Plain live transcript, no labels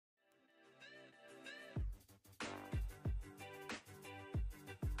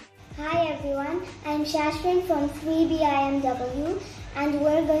Hi everyone, I'm Shashwin from 3BIMW and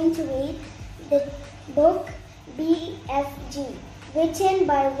we're going to read the book BFG, written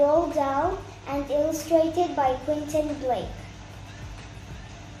by Roald Dahl and illustrated by Quentin Blake.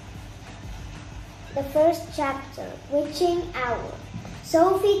 The first chapter, Witching Hour.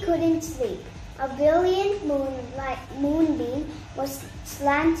 Sophie couldn't sleep. A brilliant moonbeam was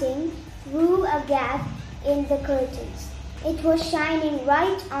slanting through a gap in the curtains. It was shining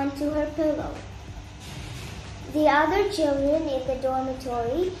right onto her pillow. The other children in the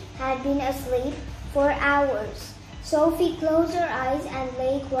dormitory had been asleep for hours. Sophie closed her eyes and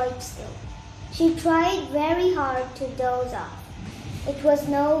lay quite still. She tried very hard to doze off. It was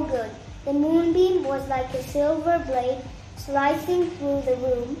no good. The moonbeam was like a silver blade slicing through the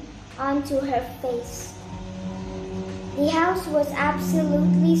room onto her face. The house was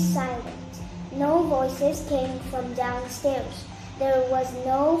absolutely silent. No voices came from downstairs. There was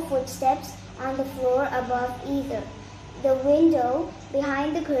no footsteps on the floor above either. The window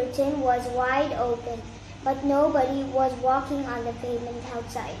behind the curtain was wide open, but nobody was walking on the pavement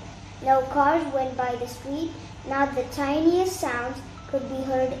outside. No cars went by the street. Not the tiniest sound could be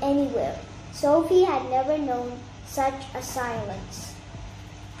heard anywhere. Sophie had never known such a silence.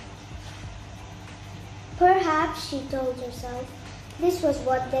 Perhaps, she told herself, this was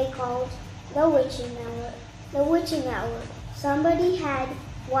what they called the witching hour. The witching hour, somebody had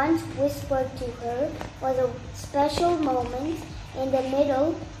once whispered to her, was a special moment in the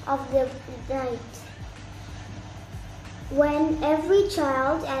middle of the night, when every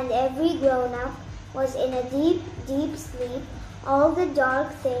child and every grown-up was in a deep, deep sleep. All the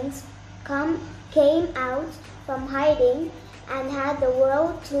dark things came out from hiding and had the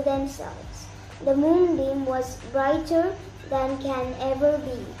world to themselves. The moonbeam was brighter than can ever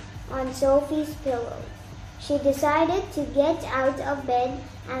be on Sophie's pillow. She decided to get out of bed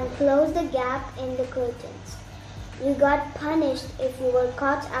and close the gap in the curtains. You got punished if you were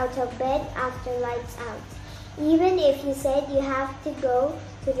caught out of bed after lights out. Even if you said you have to go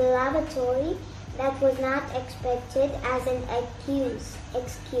to the lavatory, that was not expected as an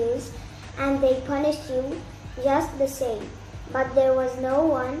excuse, and they punished you just the same. But there was no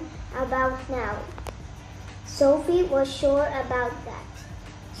one about now. Sophie was sure about that.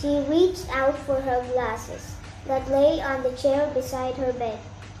 She reached out for her glasses that lay on the chair beside her bed.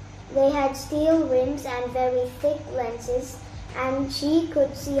 They had steel rims and very thick lenses, and she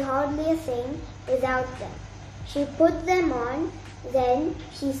could see hardly a thing without them. She put them on, then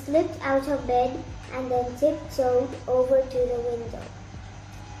she slipped out of bed and then tiptoed over to the window.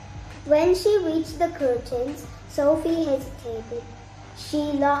 When she reached the curtains, Sophie hesitated.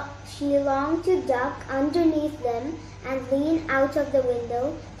 She longed to duck underneath them and lean out of the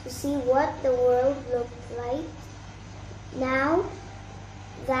window to see what the world looked like now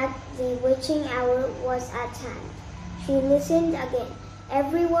that the witching hour was at hand. She listened again.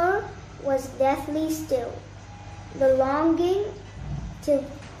 Everywhere was deathly still. The longing to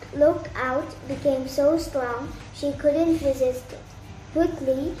look out became so strong she couldn't resist it.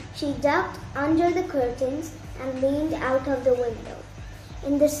 Quickly, she ducked under the curtains and leaned out of the window.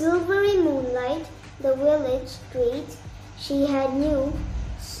 In the silvery moonlight, the village street she had knew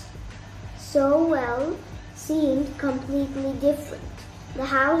so well seemed completely different. The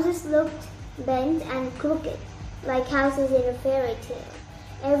houses looked bent and crooked, like houses in a fairy tale.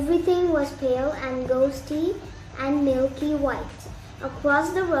 Everything was pale and ghosty and milky white.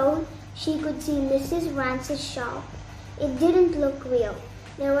 Across the road, she could see Mrs. Rance's shop. It didn't look real.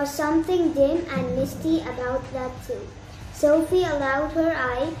 There was something dim and misty about that too. Sophie allowed her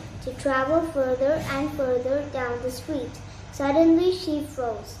eye to travel further and further down the street. Suddenly she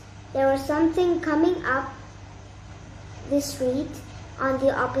froze. There was something coming up the street on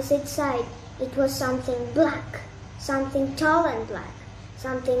the opposite side. It was something black, something tall and black,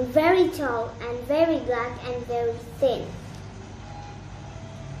 something very tall and very black and very thin.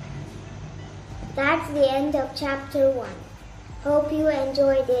 That's the end of chapter 1. Hope you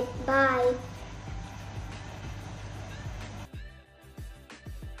enjoyed it. Bye.